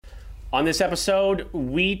On this episode,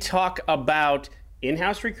 we talk about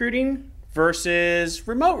in-house recruiting versus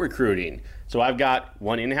remote recruiting. So I've got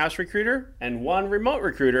one in-house recruiter and one remote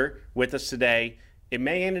recruiter with us today. It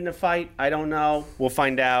may end in a fight. I don't know. We'll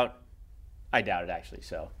find out. I doubt it, actually.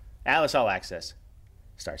 So Atlas All Access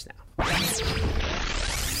starts now.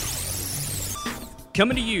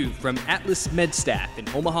 Coming to you from Atlas MedStaff in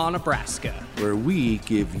Omaha, Nebraska, where we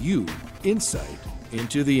give you insight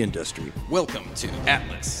into the industry. Welcome to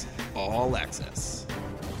Atlas All Access.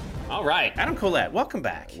 All right, Adam Collette, welcome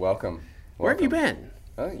back. Welcome. Where have you been?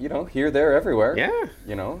 Here, there, everywhere.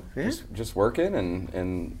 Yeah. Just working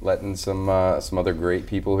and letting some other great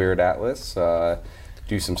people here at Atlas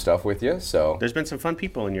do some stuff with you. So there's been some fun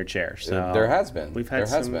people in your chair. So there has been. We've had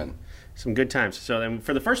some good times. So then,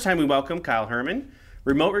 for the first time, we welcome Kyle Herman,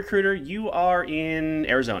 remote recruiter. You are in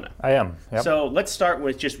Arizona. I am. Yep. So let's start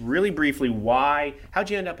with just really briefly how'd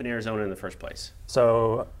you end up in Arizona in the first place?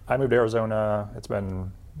 So I moved to Arizona. It's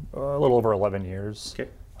been a little over 11 years. Okay.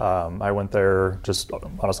 I went there just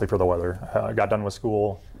honestly for the weather. I got done with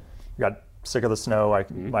school, got sick of the snow.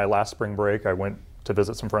 My last spring break, I went to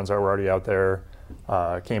visit some friends that were already out there.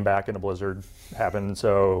 Came back and a blizzard happened.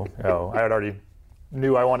 So I had already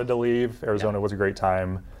knew I wanted to leave. Arizona was a great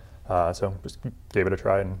time. So just gave it a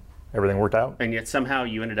try and everything worked out. And yet somehow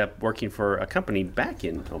you ended up working for a company back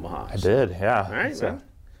in Omaha. I did, yeah. All right, well,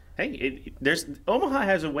 hey, Omaha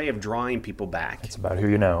has a way of drawing people back. It's about who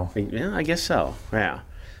you know. Yeah, I guess so, yeah.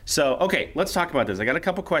 So, okay, let's talk about this. I got a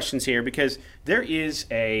couple questions here because there is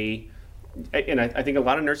and I think a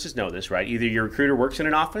lot of nurses know this, right? Either your recruiter works in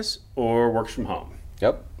an office or works from home.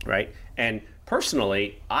 Yep. Right? And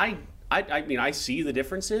personally, I mean, I see the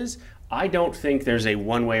differences. I don't think there's a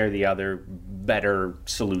one way or the other better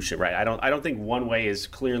solution, right? I don't think one way is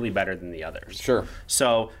clearly better than the others. Sure.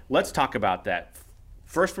 So let's talk about that.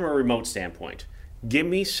 First, from a remote standpoint, give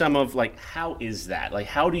me some of how is that?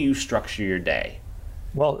 How do you structure your day?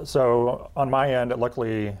 Well, so on my end,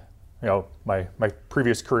 luckily, my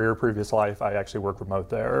previous life, I actually worked remote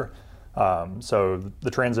there. So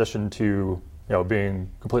the transition to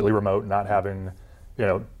being completely remote, not having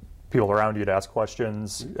people around you to ask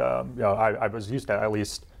questions. I was used to at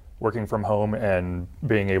least working from home and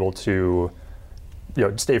being able to,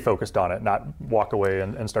 stay focused on it, not walk away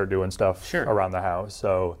and start doing stuff around the house.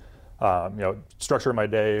 So, structure my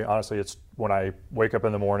day, honestly, it's when I wake up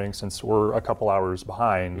in the morning, since we're a couple hours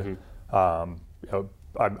behind,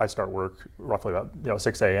 I start work roughly about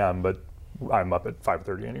 6 a.m., but I'm up at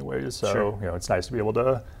 5:30 anyways. So, it's nice to be able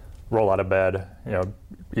to roll out of bed,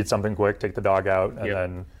 eat something quick, take the dog out, and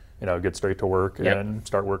then get straight to work and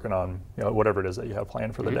start working on whatever it is that you have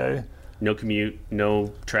planned for the day. No commute,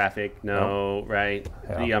 no traffic, right?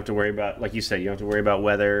 Yeah. You don't have to worry about, like you said, you don't have to worry about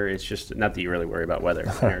weather. It's just, not that you really worry about weather in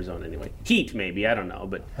Arizona anyway. Heat maybe, I don't know,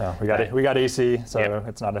 but we got AC, so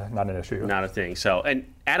it's not an issue. Not a thing. So,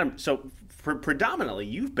 and Adam, predominantly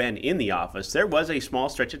you've been in the office. There was a small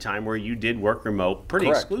stretch of time where you did work remote pretty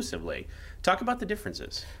exclusively. Talk about the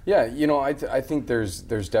differences. Yeah, I think there's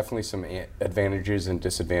definitely some advantages and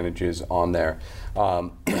disadvantages on there.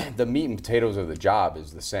 The meat and potatoes of the job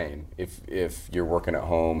is the same if you're working at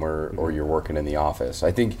home or you're working in the office.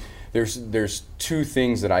 I think there's two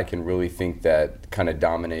things that I can really think that kind of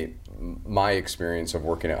dominate my experience of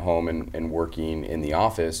working at home and working in the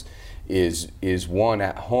office is one,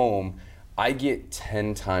 at home, I get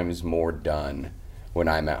 10 times more done when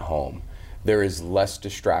I'm at home. There is less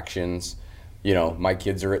distractions. My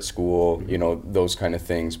kids are at school, those kind of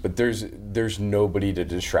things, but there's nobody to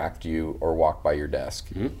distract you or walk by your desk.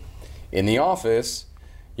 In the office,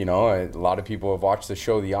 a lot of people have watched the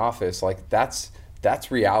show The Office,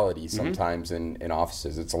 that's reality sometimes in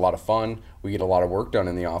offices. It's a lot of fun. We get a lot of work done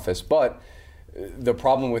in the office, but the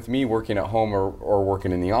problem with me working at home or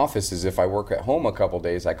working in the office is if I work at home a couple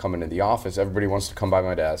days, I come into the office, everybody wants to come by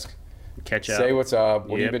my desk. Catch up. Say what's up,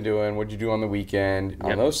 what have you been doing, what'd you do on the weekend,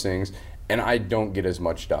 on those things. And I don't get as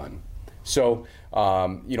much done. So,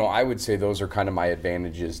 I would say those are kind of my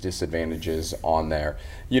advantages, disadvantages on there.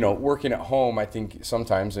 Working at home, I think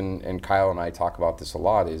sometimes, and Kyle and I talk about this a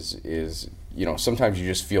lot, is sometimes you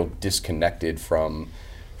just feel disconnected from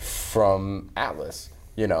Atlas.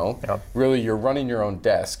 Really, you're running your own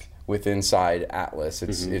desk inside Atlas.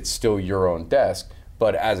 It's still your own desk,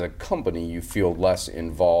 but as a company, you feel less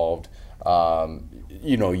involved.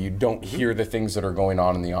 You don't hear the things that are going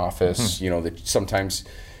on in the office, that sometimes,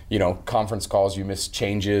 conference calls, you miss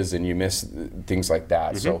changes and you miss things like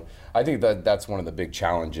that. So I think that's one of the big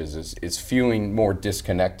challenges is feeling more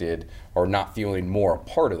disconnected or not feeling more a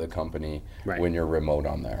part of the company when you're remote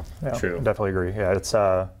on there. Yeah, True. Definitely agree. Yeah, it's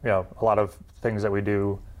a lot of things that we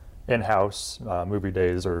do in-house movie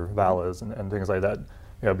days or valas and things like that.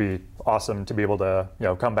 It'd be awesome to be able to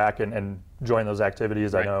come back and join those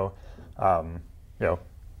activities. Right. I know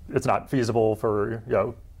it's not feasible for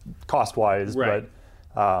cost-wise, Right.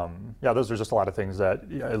 but those are just a lot of things that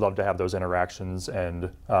I love to have those interactions and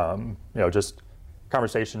just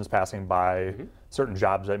conversations passing by certain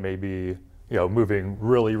jobs that may be moving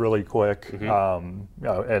really, really quick.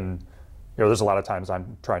 And there's a lot of times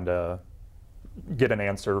I'm trying to get an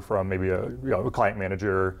answer from maybe a client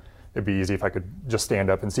manager. It'd be easy if I could just stand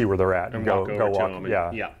up and see where they're at and go walk over to walk. them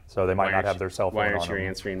Yeah. So they might not have their cell phone Why on aren't you them.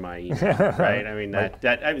 answering my email? Right? I mean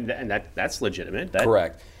that's legitimate.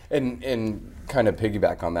 Correct. And kind of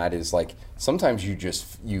piggyback on that is like sometimes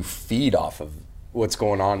you feed off of what's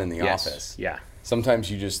going on in the Yes. office. Yeah. Sometimes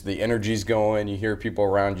the energy's going, you hear people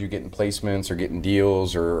around you getting placements or getting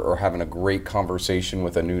deals or having a great conversation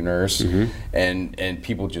with a new nurse, and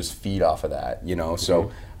people just feed off of that,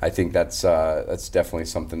 So I think that's definitely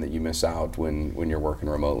something that you miss out when you're working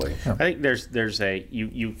remotely. I think there's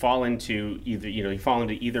you fall into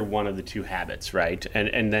either one of the two habits, right?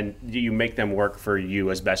 And then you make them work for you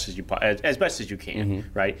as best as you can,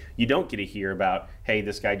 right? You don't get to hear about, hey,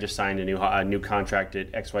 this guy just signed a new contract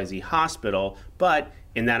at XYZ hospital, but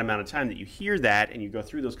in that amount of time that you hear that and you go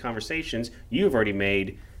through those conversations, you've already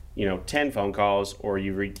made 10 phone calls, or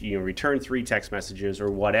you return 3 text messages or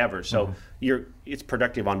whatever. So it's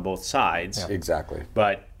productive on both sides. Exactly.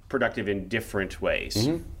 But productive in different ways.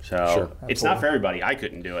 So Sure. it's not for everybody. I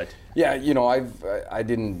couldn't do it. Yeah, I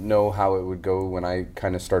didn't know how it would go when I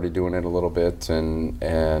kind of started doing it a little bit,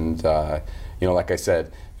 and like I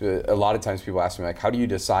said, a lot of times people ask me like, how do you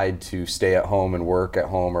decide to stay at home and work at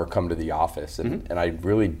home or come to the office? And I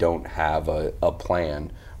really don't have a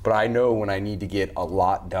plan. But I know when I need to get a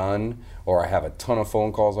lot done, or I have a ton of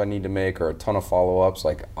phone calls I need to make, or a ton of follow-ups,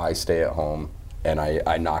 like I stay at home and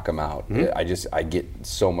I knock them out. I get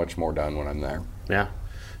so much more done when I'm there. Yeah.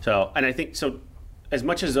 So, and I think so. As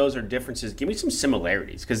much as those are differences, give me some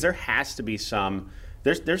similarities, because there has to be some.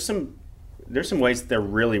 There's some ways that they're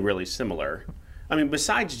really, really similar. I mean,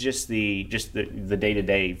 besides just the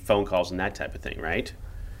day-to-day phone calls and that type of thing, right?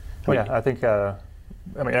 I think.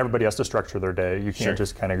 Everybody has to structure their day. You can't Sure.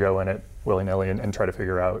 just kind of go in it willy-nilly and try to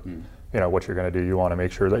figure out, what you're going to do. You want to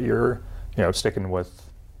make sure that you're, sticking with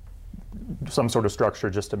some sort of structure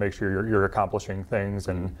just to make sure you're accomplishing things.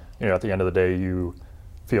 And, at the end of the day, you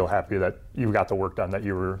feel happy that you got the work done that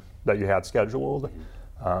you had scheduled.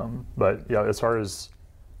 But as far as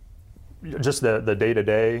just the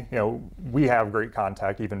day-to-day, we have great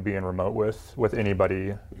contact, even being remote with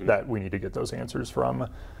anybody that we need to get those answers from.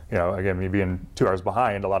 Again, me being 2 hours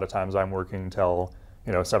behind, a lot of times I'm working till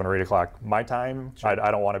 7 or 8 o'clock my time. Sure.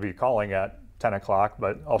 I don't want to be calling at 10 o'clock,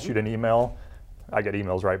 but I'll shoot an email. I get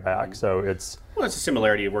emails right back. So it's a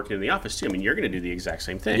similarity of working in the office too. I mean, you're going to do the exact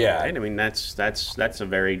same thing, Yeah. right? I mean, that's a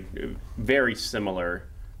very, very similar,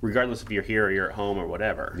 regardless if you're here or you're at home or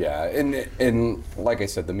whatever. Yeah, and like I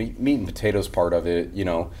said, the meat and potatoes part of it,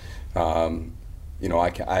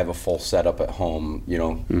 I have a full setup at home,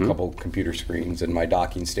 a couple computer screens and my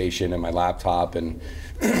docking station and my laptop, and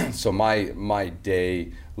so my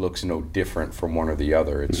day looks no different from one or the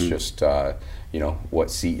other. It's just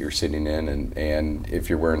what seat you're sitting in, and if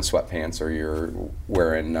you're wearing sweatpants or you're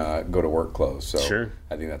wearing go to work clothes. So Sure.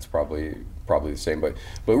 I think that's probably the same, but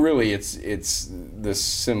really it's the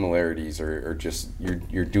similarities are just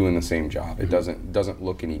you're doing the same job. It doesn't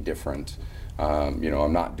look any different.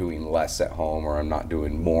 I'm not doing less at home, or I'm not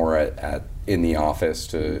doing more in the office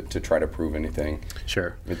to try to prove anything.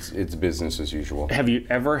 Sure. It's business as usual. Have you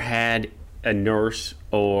ever had a nurse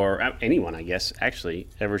or anyone, I guess, actually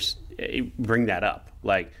ever bring that up?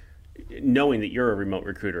 Like, knowing that you're a remote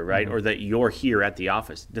recruiter, right? Or that you're here at the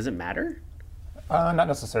office. Does it matter? not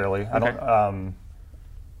necessarily. I don't.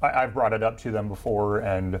 I've brought it up to them before,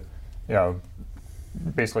 and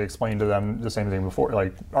basically explained to them the same thing before.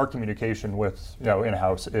 Like, our communication with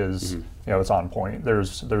in-house is it's on point.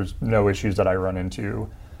 There's no issues that I run into.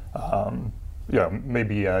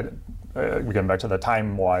 Maybe getting back to the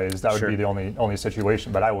time-wise, that would be the only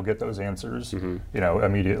situation. But I will get those answers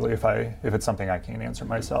immediately if it's something I can't answer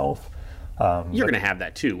myself. You're going to have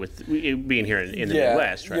that too with being here in the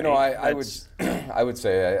Midwest, right? I would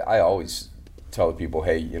say I always tell people,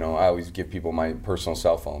 hey, I always give people my personal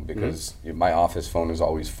cell phone, because my office phone is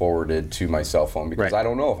always forwarded to my cell phone, because I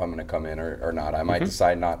don't know if I'm going to come in or not. I might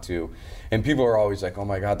decide not to. And people are always like, oh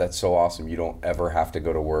my God, that's so awesome. You don't ever have to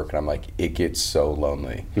go to work. And I'm like, it gets so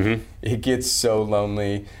lonely. It gets so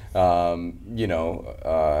lonely. My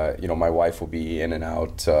wife will be in and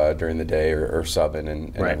out during the day or subbing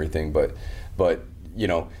and everything. But you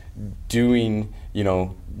know, doing, you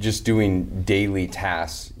know, just doing daily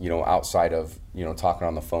tasks, you know, outside of, you know, talking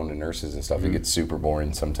on the phone to nurses and stuff, it gets super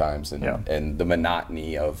boring sometimes, and the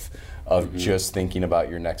monotony of just thinking about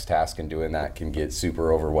your next task and doing that can get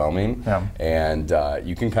super overwhelming, and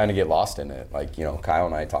you can kind of get lost in it. Like, you know, Kyle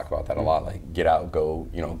and I talk about that a lot. Like, get out, go,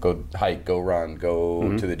 you know, go hike, go run,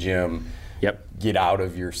 go to the gym. Get out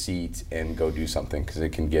of your seat and go do something, because it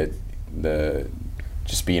can get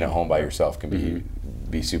just being at home by yourself can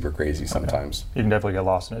be super crazy sometimes. You can definitely get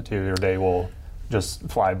lost in it too. Your day will just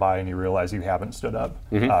fly by and you realize you haven't stood up.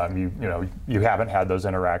 You know, you haven't had those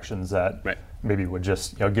interactions that maybe would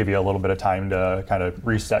just, you know, give you a little bit of time to kind of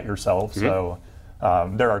reset yourself. So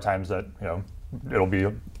there are times that, you know, it'll be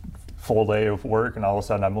a full day of work and all of a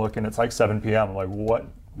sudden I'm looking, it's like 7 p.m. I'm like,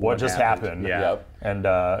 what just happened? And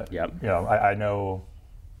you know, I know,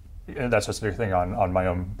 and that's just the thing on my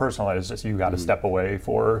own personal life, is just you got to step away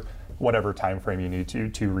for whatever time frame you need to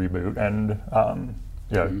reboot, and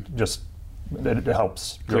you know, just it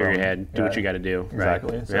helps clear your head, do what you got to do.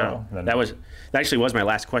 Exactly. Right? So that actually was my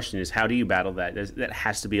last question: is how do you battle that? That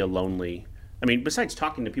has to be a lonely. I mean, besides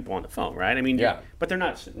talking to people on the phone, right? I mean, but they're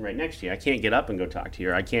not sitting right next to you. I can't get up and go talk to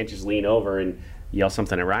you, or I can't just lean over and yell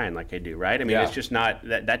something at Ryan like I do, right? I mean, it's just not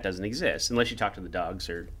that doesn't exist unless you talk to the dogs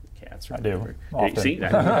or cats. Or I do. whatever. Often. See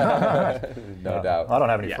that? No doubt. I don't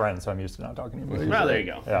have any friends, so I'm used to not talking to anybody. Well, there you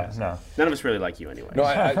go. Yeah, no. None of us really like you anyway. No,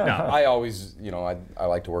 I always, you know, I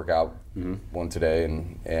like to work out once a day,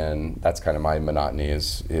 and that's kind of my monotony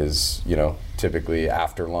is you know, typically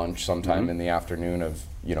after lunch, sometime in the afternoon, of,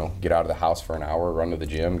 you know, get out of the house for an hour, run to the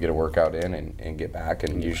gym, get a workout in, and get back,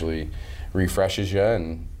 and usually refreshes you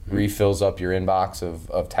and refills up your inbox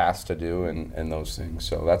of tasks to do and those things.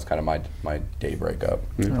 So that's kind of my day breakup.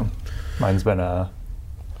 Mine's been a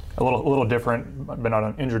little different. I've been on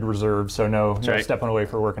an injured reserve, so no stepping away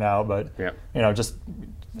for working out, but you know, just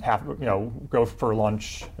go for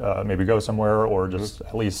lunch, maybe go somewhere, or just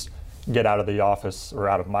at least get out of the office or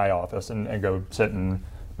out of my office and go sit and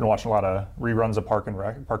been watching a lot of reruns of Parks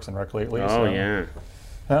and Rec lately.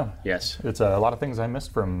 Yeah. Yes. It's a lot of things I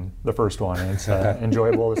missed from the first one. It's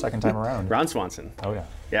enjoyable the second time around. Ron Swanson. Oh, yeah.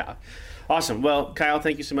 Yeah. Awesome. Well, Kyle,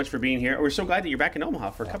 thank you so much for being here. We're so glad that you're back in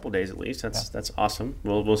Omaha for a couple days at least. That's awesome.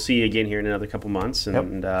 We'll see you again here in another couple months.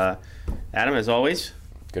 And Adam, as always,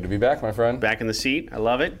 good to be back, my friend. Back in the seat. I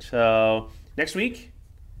love it. So next week,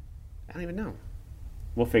 I don't even know.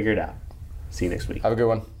 We'll figure it out. See you next week. Have a good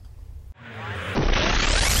one.